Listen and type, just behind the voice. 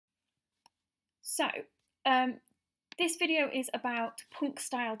So, this video is about punk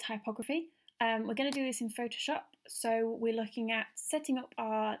style typography. We're going to do this in Photoshop, so we're looking at setting up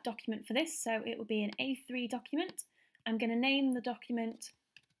our document for this. So it will be an A3 document. I'm going to name the document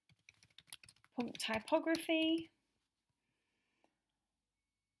Punk Typography.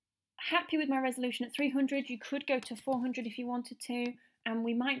 Happy with my resolution at 300. You could go to 400 if you wanted to, and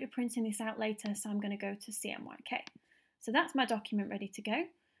we might be printing this out later, so I'm going to go to CMYK. So that's my document ready to go.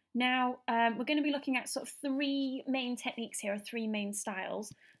 Now, we're going to be looking at sort of three main techniques here, or three main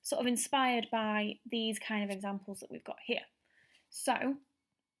styles, sort of inspired by these kind of examples that we've got here. So,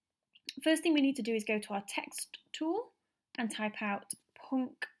 first thing we need to do is go to our text tool and type out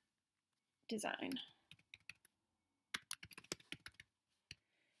punk design.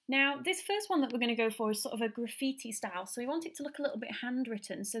 Now, this first one that we're going to go for is sort of a graffiti style, so we want it to look a little bit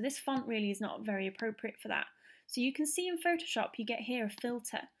handwritten, so this font really is not very appropriate for that. So you can see in Photoshop, you get here a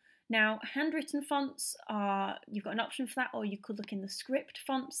filter. Now, handwritten fonts are, you've got an option for that, or you could look in the script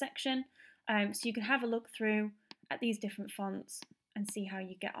font section. So you can have a look through at these different fonts and see how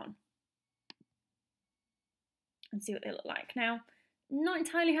you get on. And see what they look like. Now, not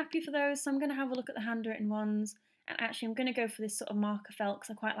entirely happy for those, so I'm going to have a look at the handwritten ones. And actually, I'm going to go for this sort of marker felt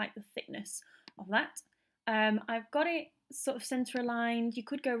because I quite like the thickness of that. I've got it sort of centre aligned. You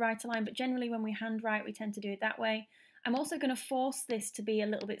could go right aligned, but generally when we handwrite, we tend to do it that way. I'm also going to force this to be a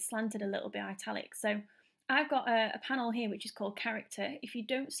little bit slanted, a little bit italic. So I've got a panel here which is called character. If you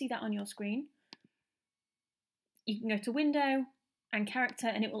don't see that on your screen, you can go to window and character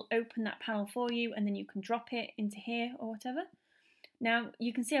and it will open that panel for you, and then you can drop it into here or whatever. Now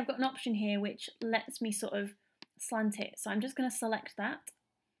you can see I've got an option here which lets me sort of slant it. So I'm just going to select that.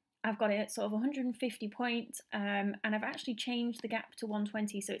 I've got it at sort of 150 point, and I've actually changed the gap to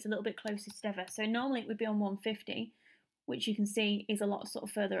 120, so it's a little bit closer together. So normally it would be on 150, which you can see is a lot sort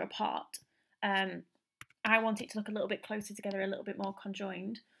of further apart. I want it to look a little bit closer together, a little bit more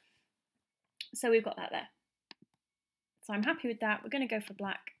conjoined. So we've got that there. So I'm happy with that. We're going to go for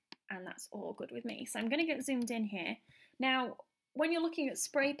black, and that's all good with me. So I'm going to get zoomed in here. Now, when you're looking at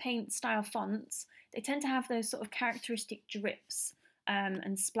spray paint style fonts, they tend to have those sort of characteristic drips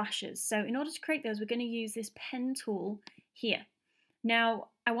and splashes. So in order to create those, we're going to use this pen tool here. Now,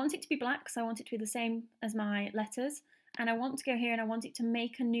 I want it to be black, so I want it to be the same as my letters. And I want to go here and I want it to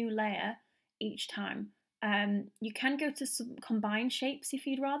make a new layer each time. You can go to some combined shapes if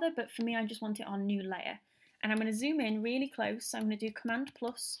you'd rather, but for me, I just want it on new layer. And I'm going to zoom in really close. So I'm going to do Command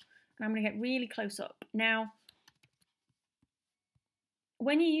plus, and I'm going to get really close up. Now,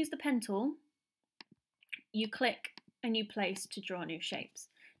 when you use the pen tool, you click a new place to draw new shapes.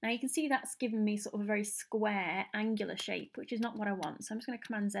 Now you can see that's given me sort of a very square, angular shape, which is not what I want. So I'm just going to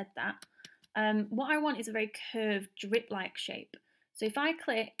Command Z that. What I want is a very curved, drip-like shape. So if I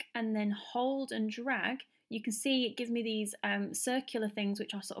click and then hold and drag, you can see it gives me these circular things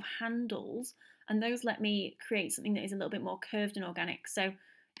which are sort of handles, and those let me create something that is a little bit more curved and organic. So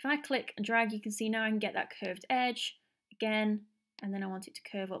if I click and drag, you can see now I can get that curved edge again, and then I want it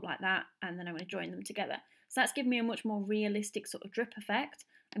to curve up like that, and then I'm going to join them together. So that's given me a much more realistic sort of drip effect.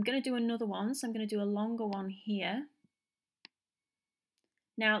 I'm going to do another one, so I'm going to do a longer one here.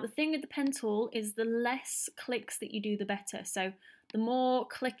 Now, the thing with the pen tool is the less clicks that you do, the better. So the more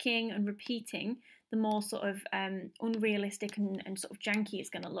clicking and repeating, the more sort of unrealistic and sort of janky it's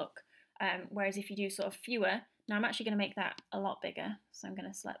going to look. Whereas if you do sort of fewer, now I'm actually going to make that a lot bigger. So I'm going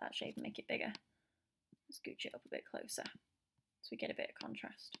to select that shape and make it bigger. Scooch it up a bit closer so we get a bit of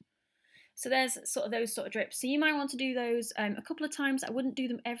contrast. So there's sort of those sort of drips. So you might want to do those a couple of times. I wouldn't do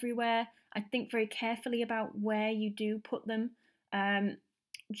them everywhere. I'd think very carefully about where you do put them,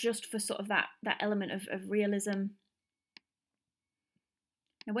 just for sort of that element of realism.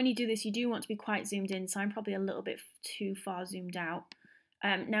 Now when you do this, you do want to be quite zoomed in, so I'm probably a little bit too far zoomed out.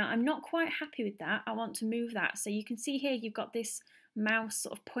 Now I'm not quite happy with that. I want to move that. So you can see here you've got this mouse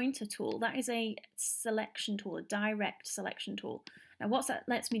sort of pointer tool. That is a selection tool, a direct selection tool. Now what that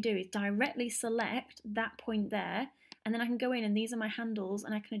lets me do is directly select that point there, and then I can go in and these are my handles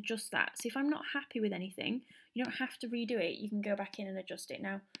and I can adjust that. So if I'm not happy with anything, you don't have to redo it. You can go back in and adjust it.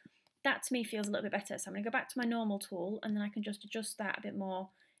 Now that to me feels a little bit better. So I'm going to go back to my normal tool and then I can just adjust that a bit more,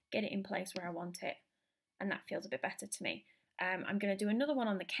 get it in place where I want it, and that feels a bit better to me. I'm going to do another one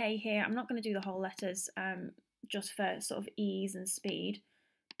on the K here. I'm not going to do the whole letters just for sort of ease and speed,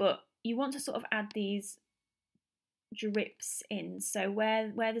 but you want to sort of add these drips in. So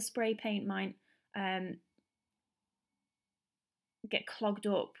where the spray paint might get clogged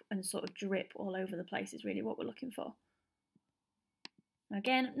up and sort of drip all over the place is really what we're looking for.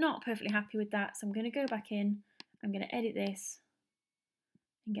 Again, not perfectly happy with that, so I'm going to go back in, I'm going to edit this,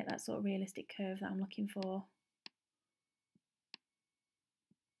 and get that sort of realistic curve that I'm looking for.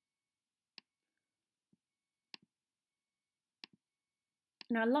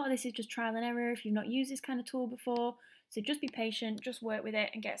 Now, a lot of this is just trial and error if you've not used this kind of tool before, so just be patient, just work with it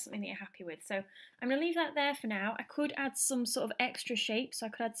and get something that you're happy with. So I'm going to leave that there for now. I could add some sort of extra shapes, so I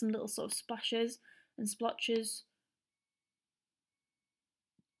could add some little sort of splashes and splotches.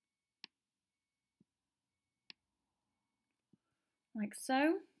 Like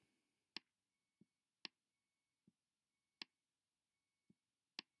so.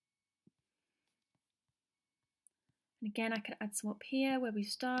 And again, I could add some up here where we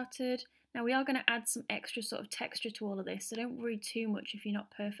started. Now we are going to add some extra sort of texture to all of this, so don't worry too much if you're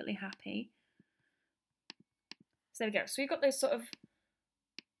not perfectly happy. So there we go. So we've got those sort of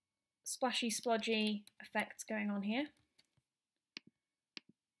splashy, splodgy effects going on here.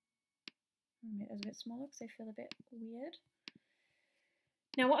 I'll make those a bit smaller because they feel a bit weird.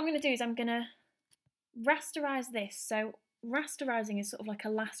 Now what I'm going to do is I'm going to rasterize this. So rasterizing is sort of like a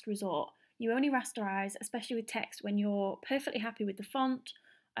last resort. You only rasterize, especially with text, when you're perfectly happy with the font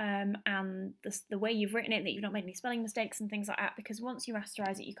and the way you've written it, that you've not made any spelling mistakes and things like that, because once you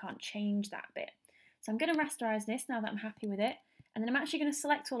rasterize it, you can't change that bit. So I'm going to rasterize this now that I'm happy with it, and then I'm actually going to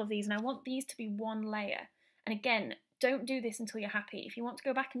select all of these, and I want these to be one layer. And again, don't do this until you're happy. If you want to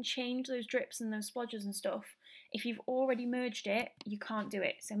go back and change those drips and those splodges and stuff, if you've already merged it, you can't do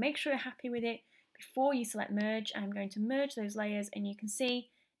it. So make sure you're happy with it before you select merge. I'm going to merge those layers, and you can see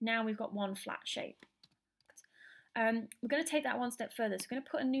now we've got one flat shape. We're going to take that one step further. So we're going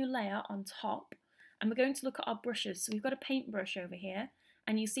to put a new layer on top, and we're going to look at our brushes. So we've got a paintbrush over here,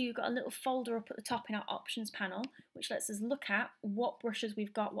 and you see we've got a little folder up at the top in our options panel, which lets us look at what brushes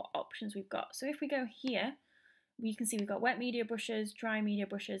we've got, what options we've got. So if we go here, you can see we've got wet media brushes, dry media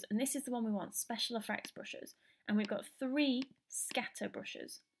brushes, and this is the one we want, special effects brushes. And we've got 3 scatter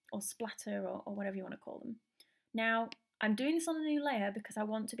brushes, or splatter, or whatever you want to call them. Now, I'm doing this on a new layer because I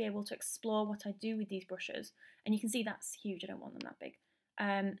want to be able to explore what I do with these brushes. And you can see that's huge, I don't want them that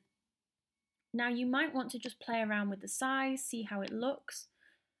big. Now you might want to just play around with the size, see how it looks.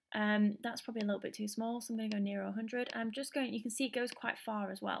 That's probably a little bit too small, so I'm going to go near 100. I'm just going, you can see it goes quite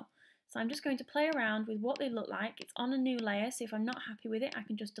far as well. So I'm just going to play around with what they look like. It's on a new layer, so if I'm not happy with it, I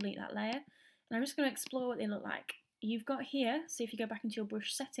can just delete that layer. And I'm just going to explore what they look like. You've got here, so if you go back into your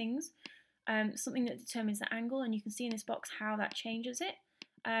brush settings, something that determines the angle, and you can see in this box how that changes it.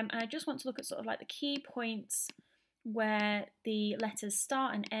 And I just want to look at sort of like the key points where the letters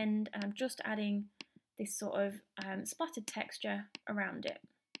start and end, and I'm just adding this sort of splattered texture around it,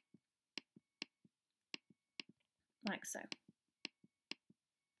 like so.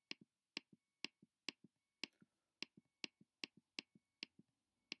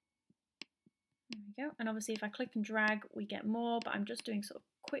 There we go, and obviously if I click and drag we get more, but I'm just doing sort of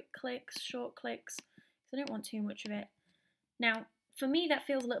quick clicks, short clicks, because I don't want too much of it. Now for me that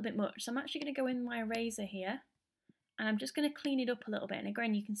feels a little bit much, so I'm actually going to go in my eraser here, and I'm just going to clean it up a little bit. And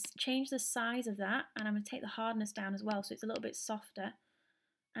again, you can change the size of that, and I'm going to take the hardness down as well so it's a little bit softer.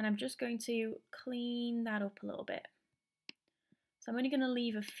 And I'm just going to clean that up a little bit. So I'm only going to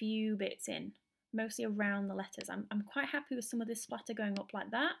leave a few bits in, mostly around the letters. I'm quite happy with some of this splatter going up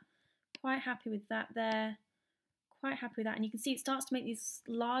like that. Quite happy with that there. Quite happy with that. And you can see it starts to make these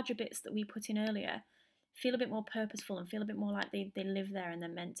larger bits that we put in earlier feel a bit more purposeful and feel a bit more like they live there and they're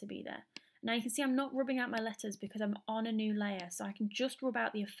meant to be there. Now you can see I'm not rubbing out my letters because I'm on a new layer, so I can just rub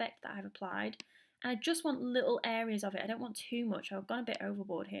out the effect that I've applied, and I just want little areas of it. I don't want too much. I've gone a bit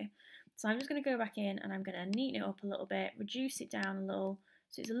overboard here. So I'm just going to go back in and I'm going to neaten it up a little bit, reduce it down a little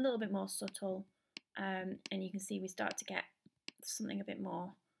so it's a little bit more subtle, and you can see we start to get something a bit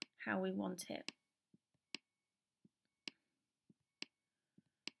more how we want it.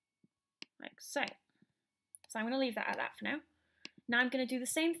 Like so. So I'm going to leave that at that for now. Now I'm going to do the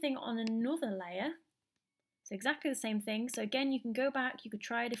same thing on another layer. So exactly the same thing. So again, you can go back, you could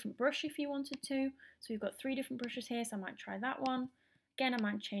try a different brush if you wanted to. So we've got 3 different brushes here, so I might try that one. Again, I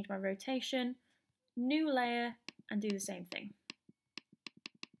might change my rotation, new layer, and do the same thing.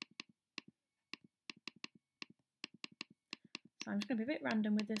 So I'm just going to be a bit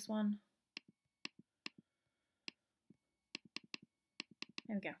random with this one.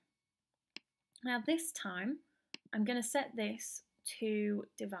 There we go. Now this time, I'm going to set this to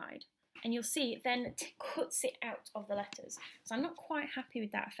divide, and you'll see it then cuts it out of the letters. So I'm not quite happy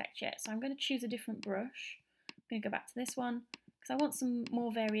with that effect yet, so I'm going to choose a different brush. I'm going to go back to this one because I want some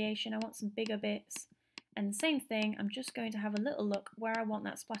more variation, I want some bigger bits, and the same thing, I'm just going to have a little look where I want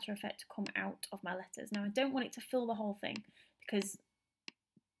that splatter effect to come out of my letters. Now I don't want it to fill the whole thing because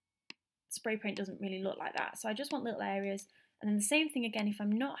spray paint doesn't really look like that, so I just want little areas, And then the same thing again, if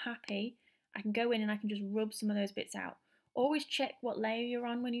I'm not happy, I can go in and I can just rub some of those bits out. Always check what layer you're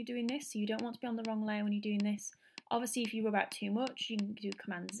on when you're doing this, so you don't want to be on the wrong layer when you're doing this. Obviously, if you rub out too much, you can do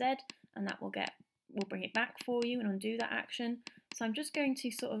Command Z, and that will bring it back for you and undo that action. So I'm just going to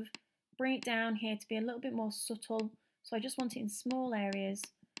sort of bring it down here to be a little bit more subtle. So I just want it in small areas.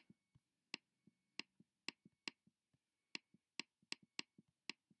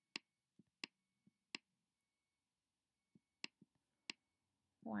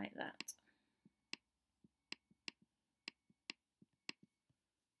 Like that.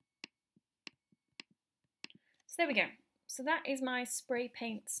 So there we go. So that is my spray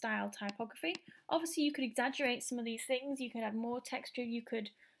paint style typography. Obviously you could exaggerate some of these things, you could add more texture, you could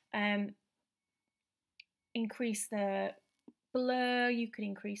increase the blur, you could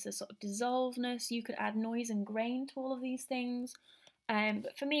increase the sort of dissolveness, you could add noise and grain to all of these things.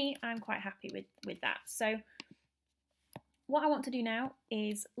 But for me, I'm quite happy with that. So what I want to do now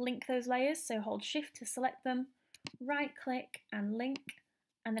is link those layers. So hold Shift to select them, right click and link.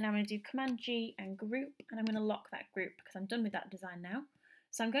 And then I'm going to do Command G and group, and I'm going to lock that group because I'm done with that design now.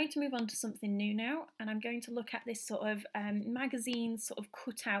 So I'm going to move on to something new now, and I'm going to look at this sort of magazine sort of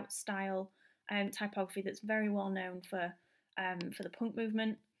cutout style typography that's very well known for the punk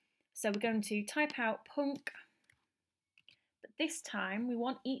movement. So we're going to type out punk, but this time we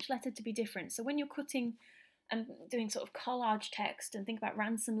want each letter to be different. So when you're cutting and doing sort of collage text, and think about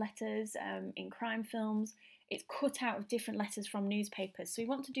ransom letters in crime films, it's cut out of different letters from newspapers. So we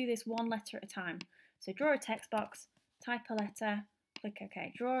want to do this one letter at a time. So draw a text box, type a letter, click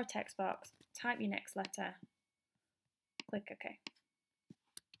OK. Draw a text box, type your next letter, click OK.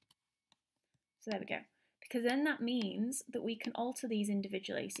 So there we go. Because then that means that we can alter these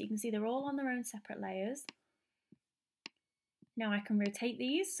individually. So you can see they're all on their own separate layers. Now I can rotate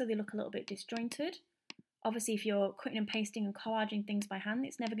these so they look a little bit disjointed. Obviously, if you're cutting and pasting and collaging things by hand,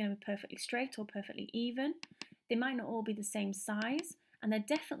 it's never going to be perfectly straight or perfectly even. They might not all be the same size, and they're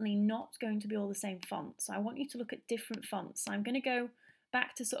definitely not going to be all the same font. So I want you to look at different fonts. So I'm going to go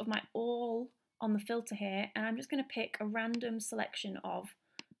back to sort of my all on the filter here, and I'm just going to pick a random selection of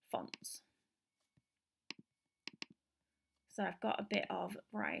fonts. So I've got a bit of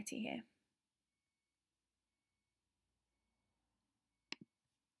variety here.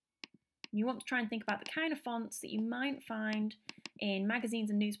 You want to try and think about the kind of fonts that you might find in magazines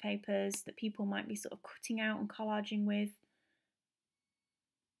and newspapers that people might be sort of cutting out and collaging with.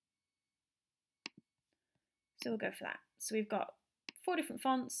 So we'll go for that. So we've got 4 different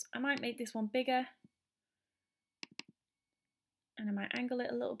fonts. I might make this one bigger, and I might angle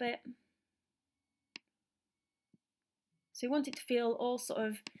it a little bit. So we want it to feel all sort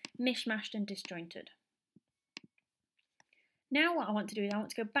of mishmashed and disjointed. Now what I want to do is I want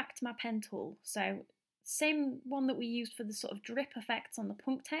to go back to my pen tool. So same one that we used for the sort of drip effects on the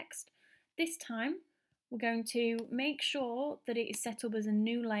punk text. This time we're going to make sure that it is set up as a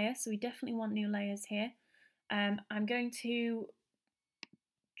new layer. So we definitely want new layers here. I'm going to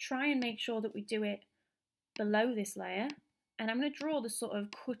try and make sure that we do it below this layer. And I'm going to draw the sort of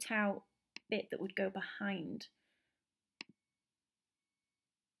cut out bit that would go behind.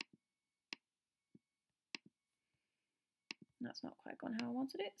 That's not quite gone how I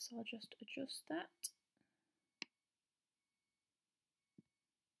wanted it, so I'll just adjust that.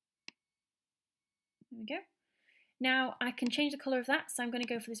 There we go. Now I can change the colour of that, so I'm going to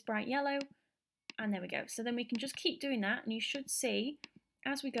go for this bright yellow, and there we go. So then we can just keep doing that, and you should see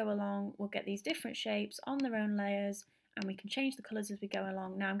as we go along we'll get these different shapes on their own layers, and we can change the colours as we go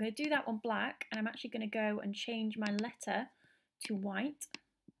along. Now I'm going to do that one black, and I'm actually going to go and change my letter to white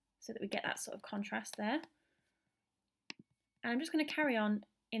so that we get that sort of contrast there. And I'm just going to carry on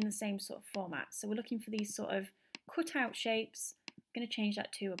in the same sort of format. So we're looking for these sort of cut out shapes. I'm going to change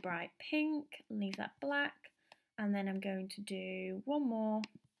that to a bright pink, leave that black, and then I'm going to do one more.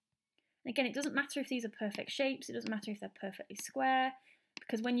 And again, it doesn't matter if these are perfect shapes, it doesn't matter if they're perfectly square,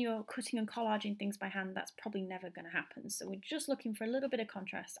 because when you're cutting and collaging things by hand, that's probably never going to happen. So we're just looking for a little bit of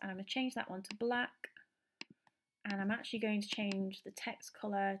contrast, and I'm going to change that one to black, and I'm actually going to change the text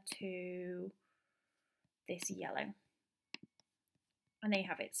colour to this yellow. And there you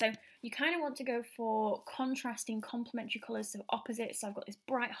have it. So you kind of want to go for contrasting complementary colours, so opposites. So I've got this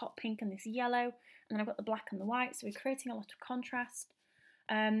bright hot pink and this yellow, and then I've got the black and the white, so we're creating a lot of contrast.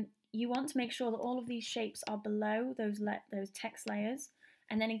 You want to make sure that all of these shapes are below those text layers.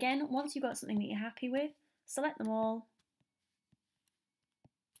 And then again, once you've got something that you're happy with, select them all,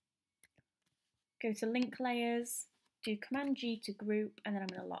 go to link layers, do Command G to group, and then I'm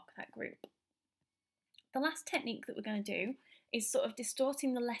going to lock that group. The last technique that we're going to do is sort of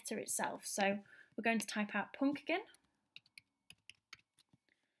distorting the letter itself. So we're going to type out punk again.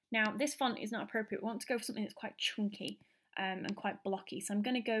 Now, this font is not appropriate. We want to go for something that's quite chunky and quite blocky. So I'm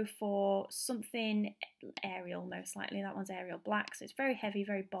going to go for something Arial, most likely. That one's Arial Black, so it's very heavy,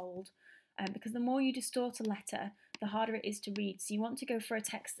 very bold. Because the more you distort a letter, the harder it is to read. So you want to go for a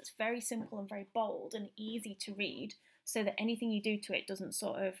text that's very simple and very bold and easy to read, so that anything you do to it doesn't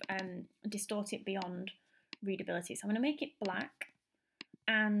sort of distort it beyond readability. So I'm going to make it black,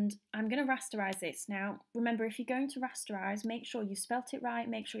 and I'm going to rasterize this. Now, remember, if you're going to rasterize, make sure you spelt it right,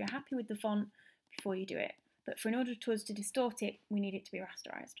 make sure you're happy with the font before you do it. But in order for us to distort it, we need it to be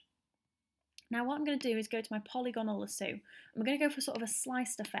rasterized. Now what I'm going to do is go to my polygonal lasso. I'm going to go for sort of a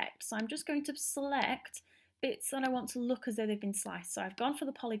sliced effect. So I'm just going to select bits that I want to look as though they've been sliced. So I've gone for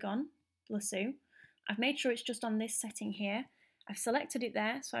the polygon lasso. I've made sure it's just on this setting here. I've selected it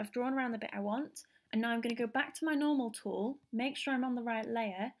there, so I've drawn around the bit I want. And now I'm going to go back to my normal tool, make sure I'm on the right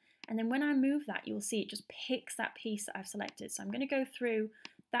layer, and then when I move that, you'll see it just picks that piece that I've selected. So I'm going to go through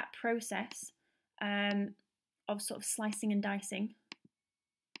that process of sort of slicing and dicing,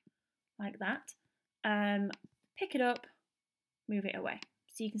 like that. Pick it up, move it away.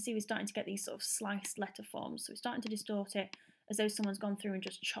 So you can see we're starting to get these sort of sliced letter forms. So we're starting to distort it as though someone's gone through and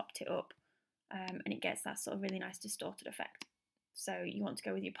just chopped it up, and it gets that sort of really nice distorted effect. So you want to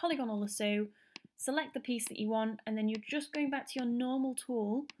go with your polygonal lasso, select the piece that you want, and then you're just going back to your normal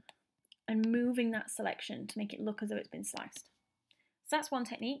tool and moving that selection to make it look as though it's been sliced. So that's one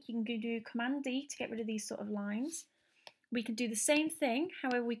technique. You can do Command D to get rid of these sort of lines. We can do the same thing,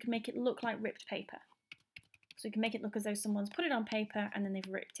 however we can make it look like ripped paper. So we can make it look as though someone's put it on paper and then they've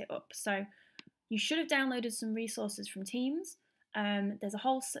ripped it up. So you should have downloaded some resources from Teams. There's a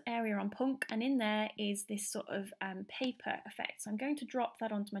whole area on Punk, and in there is this sort of paper effect. So I'm going to drop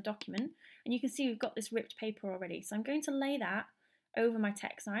that onto my document, and you can see we've got this ripped paper already. So I'm going to lay that over my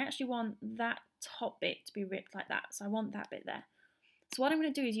text. Now I actually want that top bit to be ripped like that, so I want that bit there. So what I'm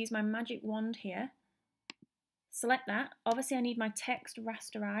going to do is use my magic wand here, select that. Obviously I need my text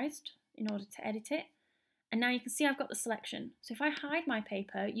rasterized in order to edit it, and now you can see I've got the selection. So if I hide my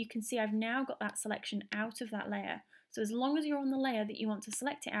paper, you can see I've now got that selection out of that layer. So as long as you're on the layer that you want to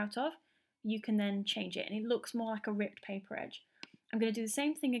select it out of, you can then change it, and it looks more like a ripped paper edge. I'm going to do the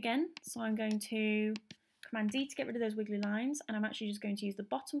same thing again, so I'm going to Command D to get rid of those wiggly lines, and I'm actually just going to use the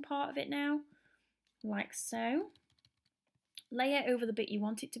bottom part of it now, like so. Lay it over the bit you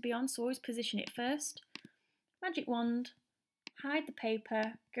want it to be on, so always position it first. Magic wand, hide the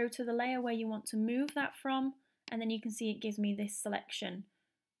paper, go to the layer where you want to move that from, and then you can see it gives me this selection,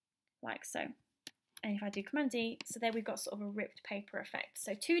 like so. And if I do Command D, so there we've got sort of a ripped paper effect.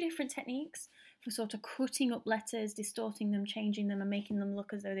 So two different techniques for sort of cutting up letters, distorting them, changing them, and making them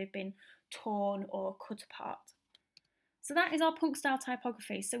look as though they've been torn or cut apart. So that is our punk style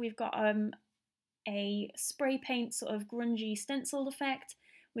typography. So we've got a spray paint sort of grungy stenciled effect.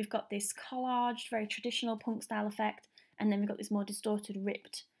 We've got this collaged, very traditional punk style effect, and then we've got this more distorted,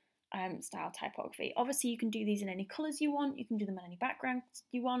 ripped style typography. Obviously you can do these in any colours you want, you can do them in any backgrounds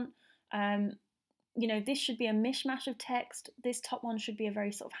you want. You know, this should be a mishmash of text. This top one should be a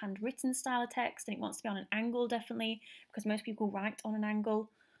very sort of handwritten style of text, and it wants to be on an angle definitely, because most people write on an angle,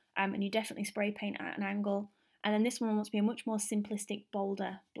 and you definitely spray paint at an angle. And then this one wants to be a much more simplistic,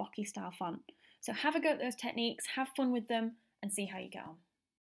 bolder, blocky style font. So have a go at those techniques, have fun with them, and see how you get on.